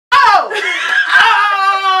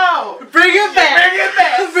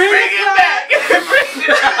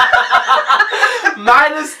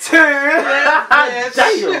minus 2.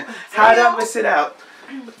 Damn. How did I miss it out?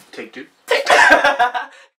 Take 2.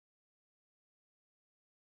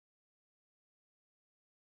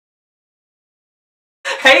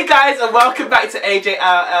 Hey guys, and welcome back to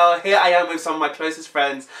AjIRL. Here I am with some of my closest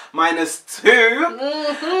friends, minus 2.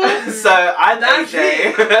 So I'm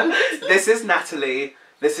AJ. This is Natalie.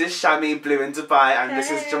 This is Shami, Blue in Dubai, and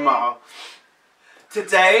this is Jamal.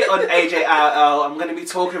 Today on AjIRL, I'm going to be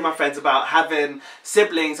talking with my friends about having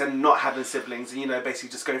siblings and not having siblings, and you know, basically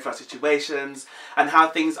just going through our situations and how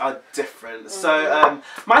things are different. So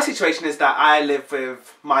my situation is that I live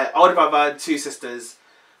with my older brother and 2 sisters.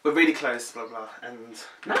 We're really close, blah blah, and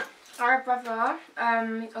no. Our brother,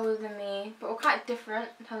 he's older than me, but we're quite different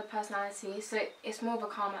in terms of personality, so it's more of a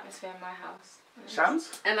calm atmosphere in my house. Shams?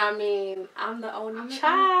 And I mean, I'm the only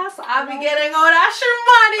child, so I'll be getting all that shit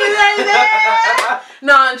money, baby!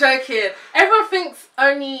 No, I'm joking. Everyone thinks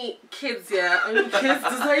only kids, yeah? Only kids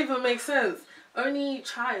does not even make sense. Only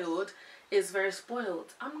child is very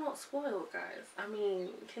spoiled. I'm not spoiled, guys. I mean,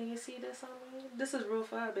 can you see this on me? This is real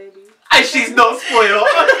fire, baby. And she's not spoiled.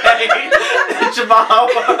 Okay. Jamal.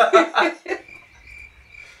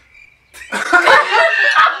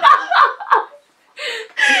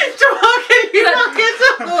 Jamal, can you not get to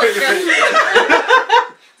work?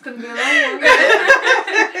 It's gonna be a long one.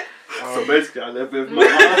 So basically, I live with my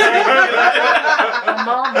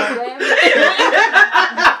mom.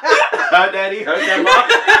 Her daddy, her grandma.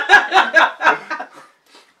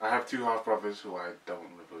 I have 2 half brothers who I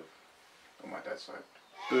don't live with on my dad's side.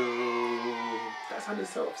 Boo. That sounded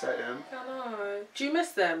so upsetting. I know. Do you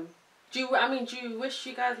miss them? Do you wish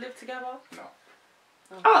you guys lived together? No.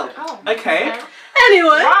 Oh, okay. Anyway.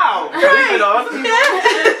 Wow. Moving on.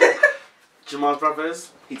 Yeah. Jamal's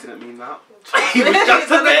brothers, he didn't mean that. He was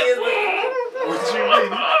just a bit. What do you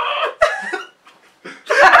mean?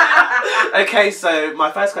 Okay, so my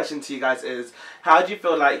first question to you guys is, how do you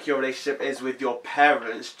feel like your relationship is with your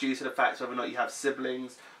parents due to the fact whether or not you have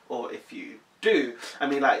siblings or if you do? I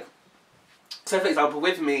mean, like, so for example,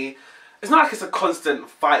 with me, it's not like it's a constant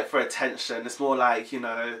fight for attention. It's more like, you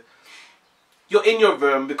know, you're in your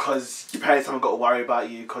room because your parents haven't got to worry about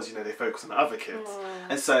you because, you know, they focus on the other kids.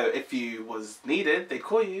 And so if you was needed, they'd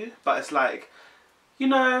call you. But it's like, you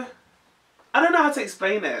know, I don't know how to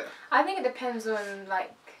explain it. I think it depends on,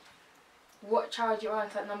 like, what child you're on,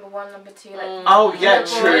 like number 1, number 2, like. Oh yeah,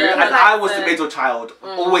 true. Yeah. And I was the middle child.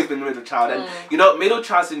 Always been the middle child, and you know, middle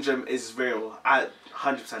child syndrome is real.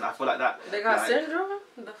 100%. I feel like that. They got like, syndrome?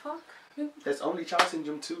 The fuck? There's only child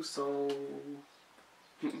syndrome too, so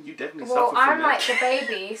you definitely suffer Well, from I'm it. like the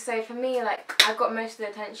baby, so for me, like, I got most of the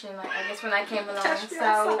attention, like, I guess when I came along.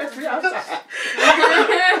 So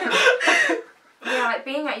yeah, like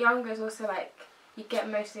being like younger is also like you get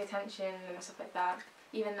most of the attention and stuff like that.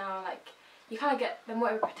 Even now, like, you kind of get them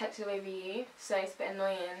more protected over you, so it's a bit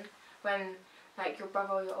annoying when like your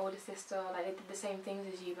brother or your older sister, like, they did the same things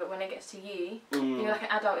as you, but when it gets to you, you're like an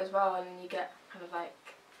adult as well, and you get kind of like,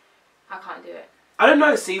 I can't do it. I don't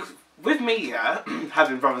know, see, with me, yeah,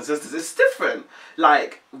 having brothers and sisters, it's different.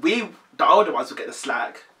 Like, the older ones would get the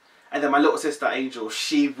slack, and then my little sister, Angel,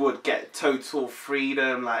 she would get total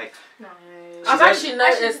freedom, like... No. I've actually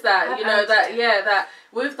noticed that, you know, that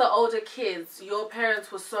with the older kids, your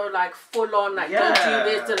parents were so, like, full on, like, don't do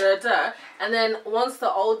this, da-da-da. And then once the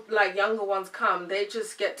younger ones come, they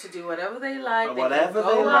just get to do whatever they like. Whatever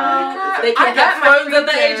they like. They can get phones at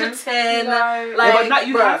the age of 10. No. Like, yeah, but now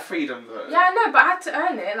you have freedom, though. Yeah, I know, but I had to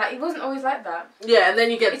earn it. Like, it wasn't always like that. Yeah, and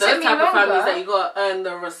then you get It those took me type of families longer. that you got to earn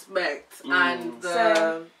the respect and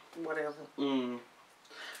the whatever.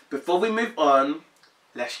 Before we move on,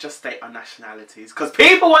 let's just state our nationalities, because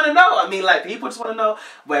people want to know. I mean, like, people just want to know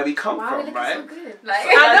where we come from, We right? so good. Like,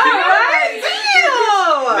 I know,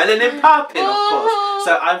 right? Melanin popping, of course.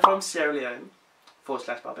 So I'm from Sierra Leone /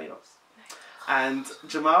 Barbados. And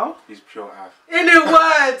Jamal, He's pure Af. In the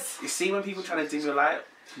words. you see when people trying to dim your light?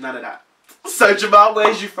 None of that. So Jamal,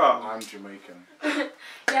 where's you from? I'm Jamaican.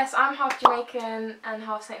 yes, I'm half Jamaican and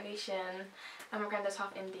half St. Lucian. And my granddad's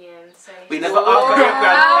half Indian, so... We never asked about your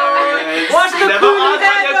grandparents. What's We the never asked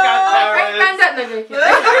about your grandparents. Great-granddad, no joking.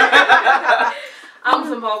 I'm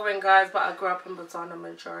Zimbabwean, guys, but I grew up in Botswana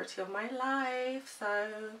majority of my life, so...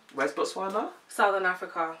 Where's Botswana? Southern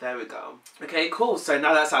Africa. There we go. Okay, cool. So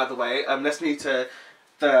now that's out of the way, let's move to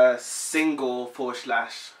the single /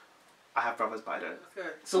 I have brothers, but I don't.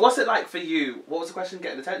 Good. So what's it like for you? What was the question?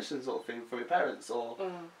 Getting attention sort of thing from your parents, or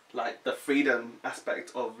like the freedom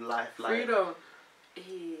aspect of life? Like Freedom.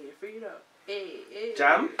 Freedom.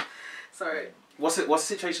 Jam? Sorry. What's the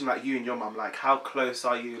situation like you and your mum? Like, how close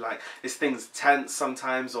are you? Like, is things tense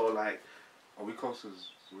sometimes, or like? Are we close as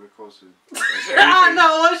We're closer. I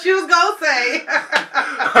know what she was gonna say.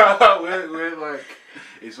 we're like,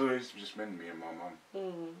 it's always just been me and my mum.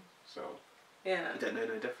 Mm. So. Yeah. You don't know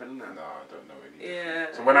no different, no? No, I don't know any Yeah.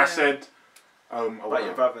 different. So when I said, I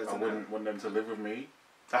your brothers, wouldn't want them to live with me.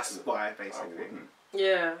 That's why, I basically. wouldn't.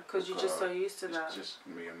 Yeah, because you're just so used to that. It's just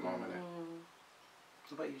me and mum, innit?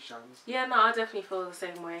 What about you, Shams? Yeah, no, I definitely feel the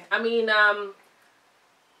same way. I mean, I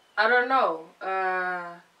don't know.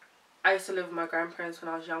 I used to live with my grandparents when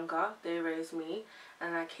I was younger. They raised me,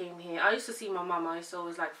 and I came here. I used to see my mum. I used to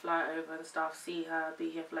always like fly over and stuff, see her, be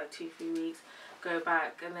here for like 2-3 weeks, go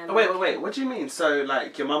back, and then. Oh, wait. What do you mean? So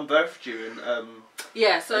like your mum birthed you and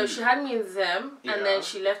Yeah, so she had me in Zim, Yeah. and then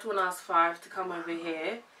she left when I was 5 to come over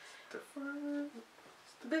here. different.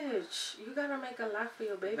 Bitch, you gotta make a life for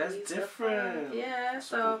your babies. That's different. Yeah, That's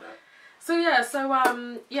so. cool,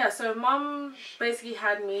 So mum basically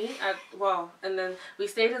had me and then we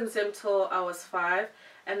stayed in Zim till I was 5,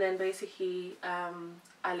 and then basically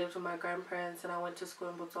I lived with my grandparents and I went to school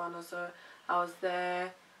in Botswana, so I was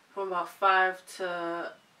there from about 5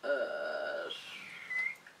 to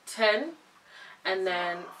 10, and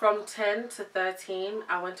then from 10 to 13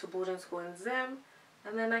 I went to boarding school in Zim,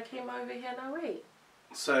 and then I came over here and I wait.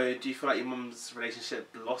 So, do you feel like your mum's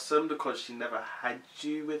relationship blossomed because she never had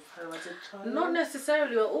you with her as a child? Not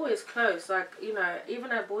necessarily, we're always close. Like, you know,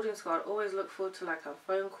 even at boarding school, I'd always look forward to like her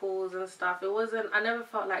phone calls and stuff. It wasn't, I never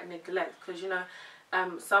felt like neglect, because, you know,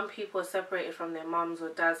 some people are separated from their mums or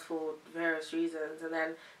dads for various reasons, and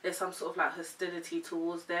then there's some sort of like hostility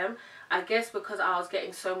towards them. I guess because I was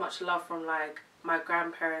getting so much love from like my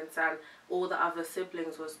grandparents and all the other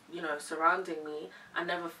siblings was, you know, surrounding me, I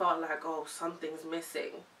never felt like, oh, something's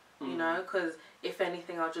missing, you know, because if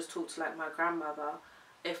anything, I'll just talk to like my grandmother.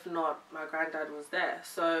 If not, my granddad was there.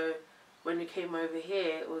 So when we came over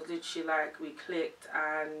here, it was literally like we clicked,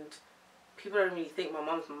 and people don't really think my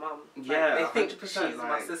mum's my mum. Yeah, like, they think 100%, she's my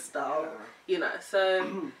like, sister, yeah. you know.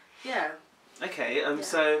 So yeah. Okay, Yeah.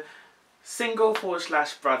 so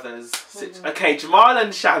single/brothers. Okay, Jamal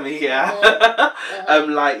and Shami here.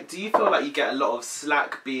 Like, do you feel like you get a lot of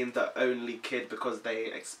slack being the only kid because they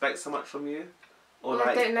expect so much from you, or Well,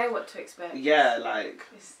 like they don't know what to expect. Yeah, like,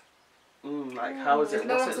 It's, like how is it?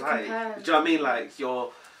 no What's one it to like? compare. Do you know what I mean? Like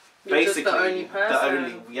you're You're basically just the only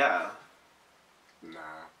person. yeah. Nah.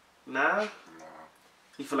 Nah, Nah.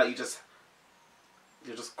 you feel like you're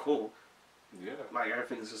just cool. Yeah. Like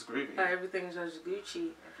everything's just groovy. Like, everything's just Gucci.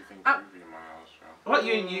 Everything's groovy in my house, bro. What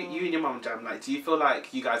you and your mum, Jam, like, do you feel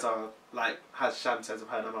like you guys are, like, as Sham says of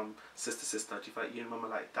her and her mum, sister, do you feel like you and mum are,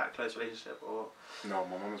 like, that close relationship, or No,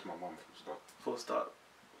 my mum is my mum, full stop. full stop?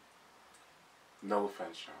 No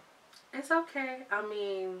offense, Sean. It's okay. I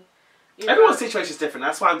mean, you Everyone's know, situation is different,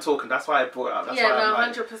 that's why I'm talking, that's why I brought it up, that's yeah, why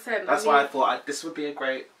I'm no, like, 100%. that's why I thought this would be a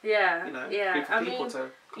great, Yeah, you know, yeah. group of people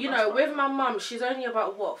to you converse know, about. with my mum, she's only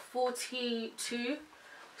about what, 42.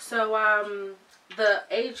 So the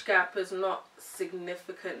age gap is not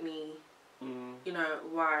significantly, you know,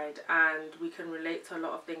 wide, and we can relate to a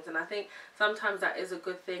lot of things. And I think sometimes that is a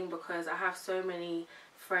good thing, because I have so many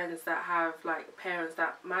friends that have like parents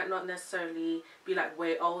that might not necessarily be like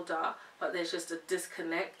way older, but there's just a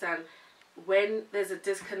disconnect. And when there's a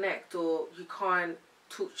disconnect, or you can't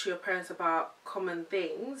talk to your parents about common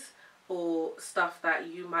things or stuff that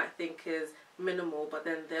you might think is minimal, but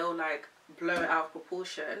then they'll like blow it out of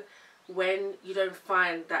proportion, when you don't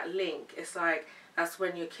find that link, it's like that's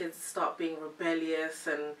when your kids start being rebellious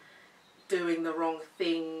and doing the wrong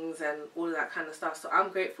things and all of that kind of stuff. So I'm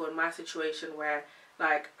grateful in my situation where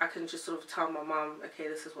like I can just sort of tell my mum, okay,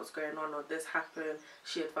 this is what's going on, or this happened,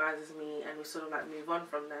 she advises me, and we sort of like move on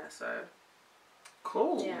from there. So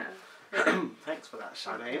Cool. yeah. Thanks for that,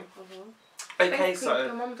 Shanae. Mm-hmm. Okay, basically, so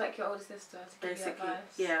your mum's like your older sister to give you Basically,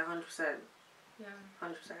 advice. yeah, 100%. Yeah.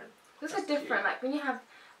 100%. It's That's different. cute. Like when you have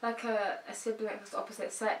like a sibling that's the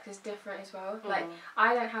opposite sex, is different as well. Like Mhm.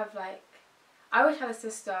 I don't have like, I wish I had a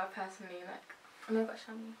sister personally. Like I mean I've got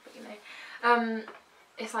Shami, but you know,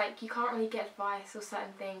 it's like you can't really get advice or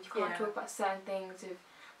certain things. You can't Yeah. talk about certain things with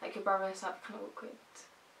like your brother and stuff. Kind of awkward.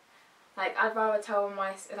 Like I'd rather tell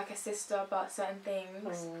my like a sister about certain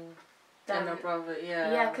things than And a brother,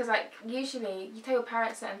 yeah. yeah, because like usually you tell your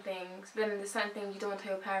parents certain things, but then there's certain things you don't want to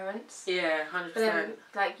tell your parents. Yeah, 100%. But then,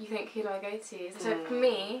 like, you think, who do I go to? So for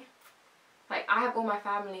me, like, I have all my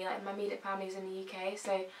family, like, my immediate family is in the UK,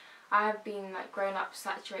 so I have been, like, grown up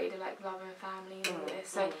saturated, like, love and family and all this.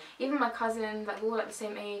 So even my cousins, like, we're all, like, the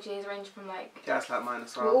same ages, ranging from, like... yeah, it's like mine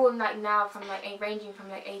as We're well. all, like, now from, like, ranging from,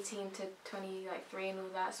 like, 18 to 23 and all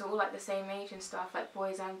that. So we're all, like, the same age and stuff, like,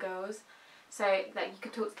 boys and girls. So, like, you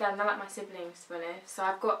could talk to them. They're, like, my siblings, to be honest. So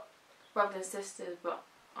I've got brothers and sisters, but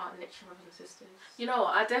aren't literally brothers and sisters. You know,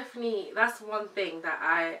 that's one thing that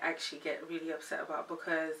I actually get really upset about,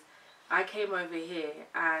 because I came over here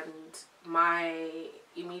and my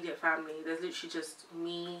immediate family, there's literally just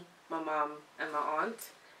me, my mum and my aunt,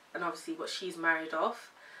 and obviously but she's married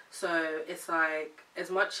off. So it's like, as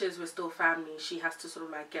much as we're still family, she has to sort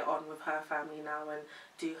of like get on with her family now and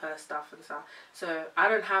do her stuff and stuff. So I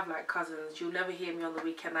don't have like cousins. You'll never hear me on the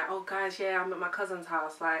weekend like, oh guys, yeah, I'm at my cousin's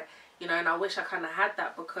house, like, you know. And I wish I kind of had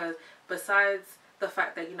that, because besides the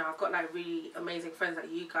fact that, you know, I've got like really amazing friends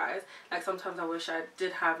like you guys, like sometimes I wish I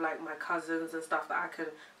did have like my cousins and stuff that I can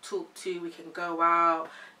talk to. We can go out,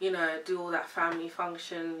 you know, do all that family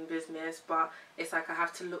function business, but it's like I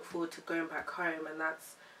have to look forward to going back home, and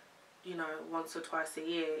that's, you know, once or twice a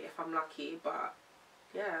year if I'm lucky. But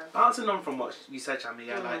yeah, Bouncing on from what you said, Jamie,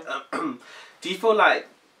 yeah, like do you feel like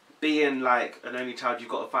being like an only child, you've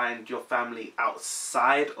got to find your family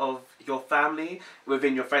outside of your family,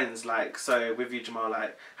 within your friends? Like, so with you, Jamal,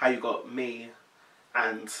 like how you got me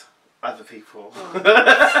and other people.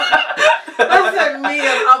 I said me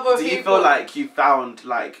and other people. Do you feel like you found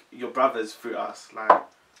like your brothers through us? Like,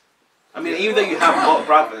 I mean, even though you have got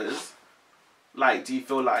brothers, like, do you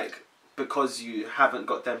feel like because you haven't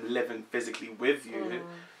got them living physically with you,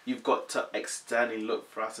 you've got to externally look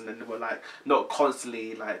for us, and then we're like not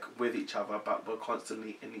constantly like with each other, but we're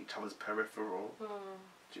constantly in each other's peripheral. Do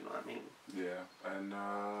you know what I mean? Yeah, and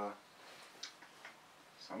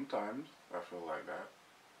sometimes I feel like that.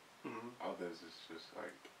 Others, it's just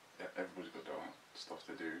like everybody's got their own stuff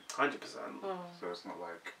to do. 100%. So it's not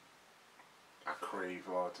like I crave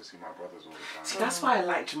to see my brothers all the time. See, that's why I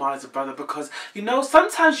like Jamal as a brother, because, you know,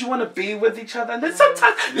 sometimes you want to be with each other, and then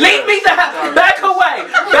sometimes leave me the back away,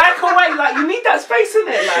 like you need that space in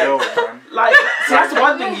it, like, like, see, that's the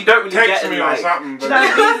one thing you don't really text get me in, or like, something, do you know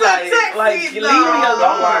what I mean? Like you leave me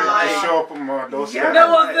alone, like, like, show up on my doorstep. yeah,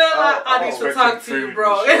 No one's like, there like, I need to talk to you,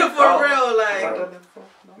 bro. For real, like.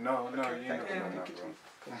 No, you know,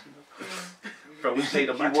 Bro, we played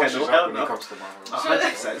on my he washes channel. up Hell when no. he comes to my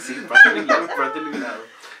house. 100%. See, brotherly love.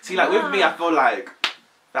 See, like with me, I feel like,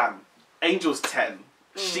 damn, Angel's 10.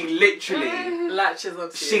 She literally latches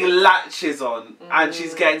on. She latches on, and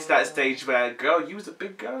she's getting to that stage where, girl, you was a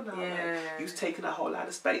big girl now. Yeah. Like, you was taking a whole lot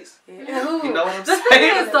of space. Yeah. You know what I'm The saying?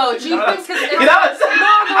 thing is, though, do you think it's... You know what I'm saying? No.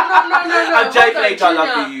 I'm joking, Hold on, Angel. I love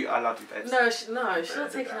Junior. you. I love you, babes. No, she's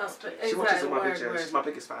not taking us. She watches all my videos. She's my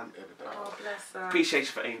biggest fan. Oh, bless her.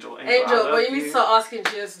 Appreciation for Angel. Angel, but you need to start asking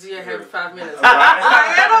Junior to do your hair in 5 minutes.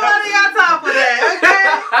 Right. Nobody got time for that, okay?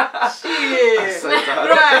 Shit. So done.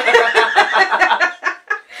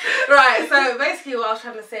 Right, so basically what I was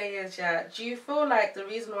trying to say is, yeah, do you feel like the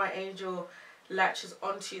reason why Angel latches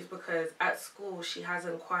onto you is because at school she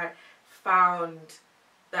hasn't quite found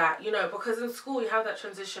that, you know, because in school you have that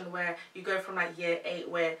transition where you go from like year 8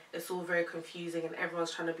 where it's all very confusing and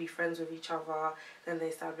everyone's trying to be friends with each other, then they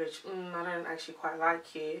establish, I don't actually quite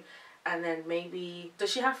like you, and then maybe,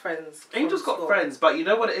 does she have friends? Angel's got friends, but you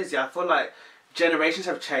know what it is, yeah, I feel like generations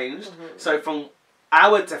have changed, so from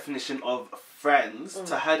our definition of friends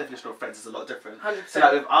to her definition of friends is a lot different. 100%. So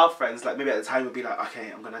like with our friends, like maybe at the time we'd be like,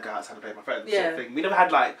 okay, I'm gonna go outside and play with my friends. Sort of thing. We never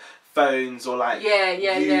had like phones or like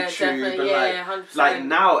YouTube definitely, and 100%. like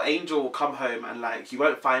now Angel will come home and like you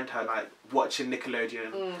won't find her like watching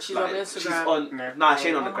Nickelodeon. She's like, on Instagram. She's on nah, she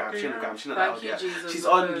ain't on the gram. She ain't on the gram. She's not that old yet. She's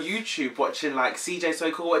on YouTube watching like CJ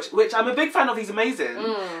So Cool, which I'm a big fan of. He's amazing,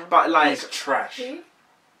 but like he's trash.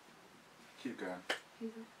 Keep going.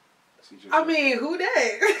 I mean, who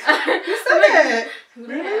that? Who said that? Who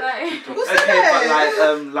said Okay,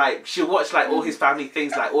 but like she'll watch like all his family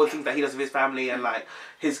things, like all the things that he does with his family and like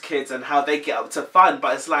his kids and how they get up to fun.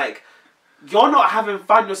 But it's like you're not having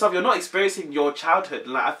fun yourself. You're not experiencing your childhood.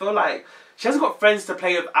 Like I feel like she hasn't got friends to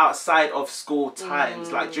play with outside of school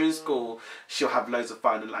times. Like during school, she'll have loads of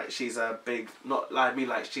fun and like she's a big, not like me,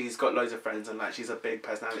 like she's got loads of friends and like she's a big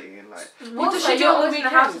personality and like. What does she do on the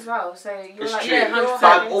house as well? So you're it's like, true. yeah, But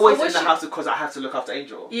I'm always in the house because I have to look after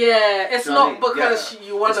Angel. Yeah, it's you know not because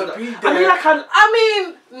you want to be there. I mean, like I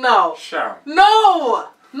mean, no. Sham. No.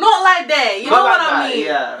 Not like that. You know what I mean?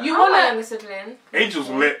 Yeah. You want want a younger sibling. Angel's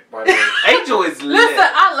lit, by the way. Angel is lit. Listen,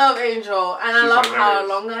 I love Angel, and I She's love hilarious. how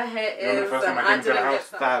long her hair You know the is, first time and I I came to the didn't house?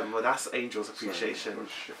 get that. Fam, well, that's Angel's appreciation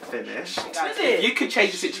finished. Did If it? you could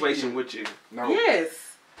change the situation, would you? No.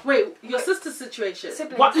 Yes. Wait, your sister's situation.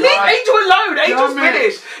 Siblings. What? Leave Angel alone. Angel's Damn it.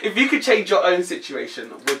 finished. If you could change your own situation,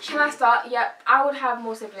 would you? Can I start? Yeah, I would have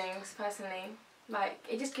more siblings personally. Like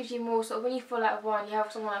it just gives you more sort of when you feel like one, you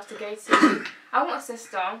have someone else to go to. I want a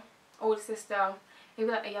sister, older sister,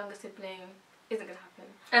 maybe like a younger sibling. Isn't gonna happen.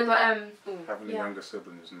 And but having a younger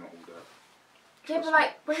sibling is not all that. Yeah, but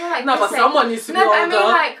like when you're like No, but someone needs to be no, but older. I mean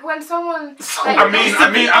like when someone. Like, I mean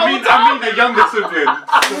the younger sibling. I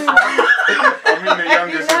mean the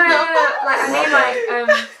younger no, sibling. like I mean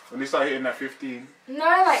like When they start hitting that 15. No,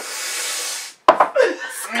 like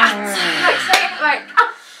like say like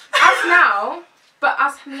us now, but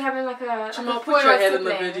us me having like a. Come on, put your head in the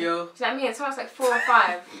video. Do you know what I mean? It's almost like 4 or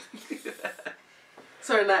 5.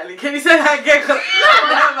 Sorry, Natalie. Can you say that again?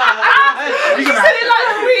 You said it like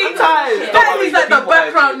 3 times. Natalie's like the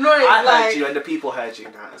background noise. I heard like, you and the people heard you.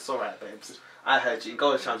 Nah, it's alright, babes. I heard you.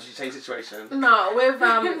 Go on, Shams. You change the situation. No, with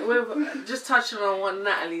just touching on what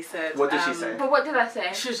Natalie said. What did she say? But what did I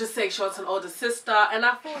say? She was just saying she wants an older sister, and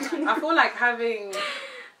I feel like having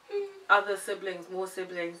other siblings, more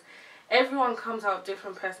siblings. Everyone comes out with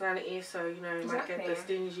different personalities, so you know you might get the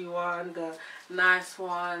stingy one, the nice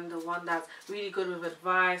one, the one that's really good with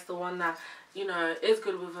advice, the one that you know is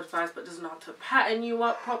good with advice but doesn't know how to pattern you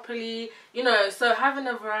up properly. You know, so having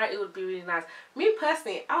a variety would be really nice. Me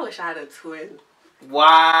personally, I wish I had a twin.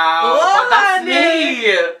 Wow, What, that's me.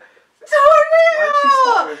 Why'd she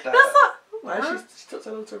start with that? That's not. Why she took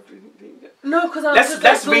so long to? No, because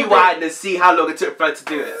let's rewind and see how long it took for her to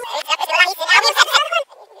do it.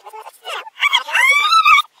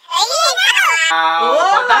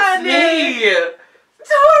 Wow, that's me.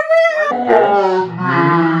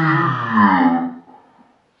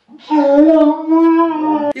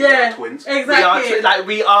 Yeah, Twins. exactly.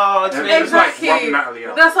 We are twins. Exactly. Like, rub Natalie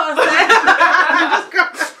up. That's what I'm saying.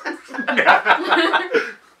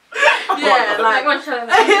 Yeah, like one shot.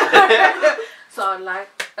 so I'd like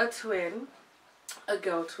a twin, a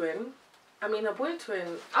girl twin. I mean a boy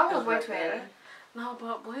twin. I want a is boy right twin. there. No,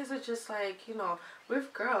 but boys are just like, you know,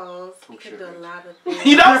 with girls you can do a lot of things.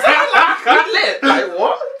 You know what I'm saying? Like, lit. Like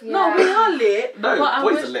what? Yeah. No, we are lit. No, but I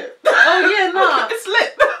boys wish... are lit. Oh yeah, no. It's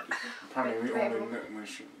lit. Apparently we only lit when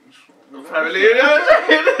she... Apparently,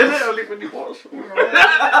 only when you watch.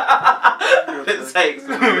 It takes.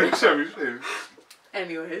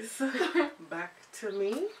 Anyways, back to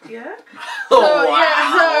me. Yeah. Oh, So wow.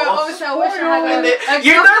 yeah, so obviously I wish I had a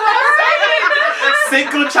You know what I'm saying?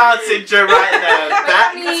 Single child syndrome right there.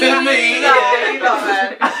 Back to me. No,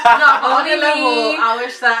 man. No, but on a Only level, me. I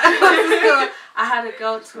wish that I had a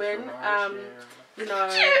girl twin. You know.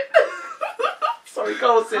 Sorry,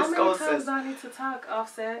 go sis, How go many times sis. do I need to talk,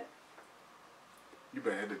 Offset? You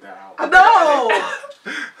better edit that out. No!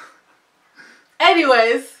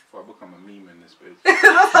 Anyways. Before I become a meme in this bitch.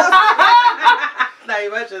 Now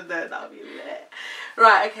imagine that would be lit.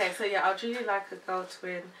 Right, okay, so yeah, I'd really like a girl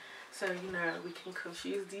twin. So, you know, we can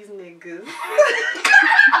confuse these niggas.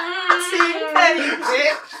 Petty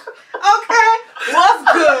bitch. Okay, what's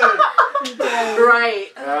good? Right.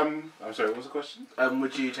 I'm sorry, what was the question?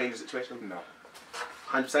 Would you change the situation? No.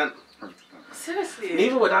 100%. 100%. Seriously?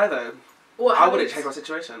 Neither would I though. What I wouldn't happens? change my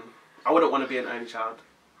situation. I wouldn't want to be an only child.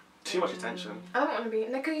 Too much attention. I don't want to be.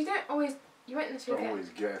 No, because you don't always. You won't Don't necessarily always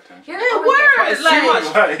get attention. You It don't always But works. it's Like,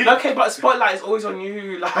 too much. Okay, but spotlight is always on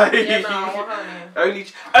you. Like, yeah, no, honey.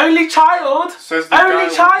 only child. Says the Only guy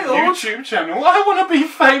with child? the YouTube channel. I want to be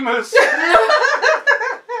famous.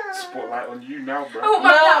 Spotlight on you now, bro. Oh,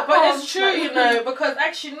 No, but it's true, you know, because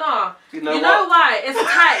actually, nah. You know You what? know why? It's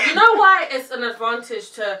tight. You know why it's an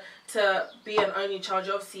advantage to be an only child.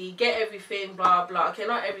 You obviously get everything, blah, blah. Okay,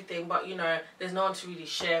 not everything, but, you know, there's no one to really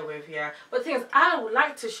share with, yeah. But the thing is, I would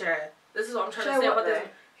like to share. This is what I'm trying Share to say. what But there's,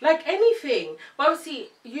 though? like, anything. But obviously,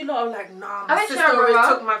 you lot are like, nah, my I don't sister share a always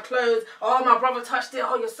brother. took my clothes. Oh, my brother touched it.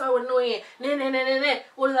 Oh, you're so annoying. Nah.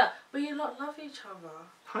 All of that. But you lot love each other.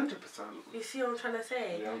 100%. You see what I'm trying to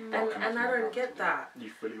say? Yeah, I'm And I don't get that. You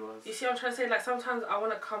fully was. You see what I'm trying to say? Like, sometimes I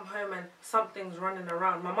want to come home and something's running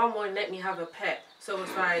around. My mum won't let me have a pet. So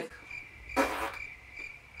it's like...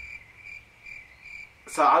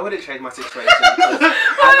 So I wouldn't change my situation because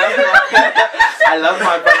I love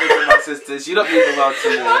my brothers and my sisters. You don't mean the world to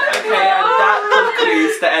me. Okay, and that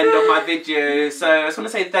concludes the end of my video. So I just want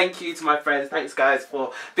to say thank you to my friends. Thanks guys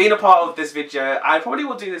for being a part of this video. I probably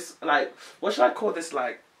will do this, like, what should I call this,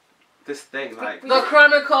 like, this thing, like... The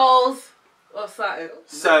Chronicles or something.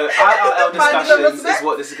 So IRL discussions is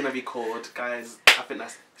what this is going to be called, guys. I think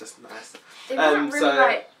that's just nice. It wasn't really so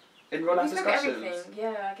like. in real life You look at discussions. everything.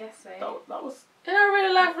 Yeah, I guess so. That was... In a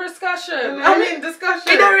real life discussion.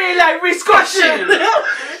 Discussion. In a real life discussion! Shit!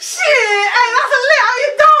 Hey, that's a lit. How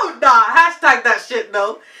you don't? Nah, hashtag that shit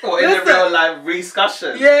though. Or in a Listen. real life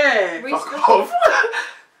discussion. Yeah. Fuck off.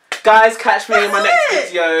 Guys, catch me in my next That's it.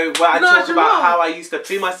 video where I No, talk you're about wrong. how I used to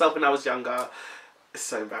pee myself when I was younger. It's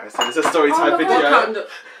so embarrassing. It's a story time Oh my video. God.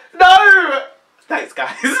 No! Thanks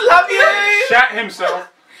guys. Love you! Shat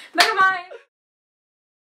himself. Never mind.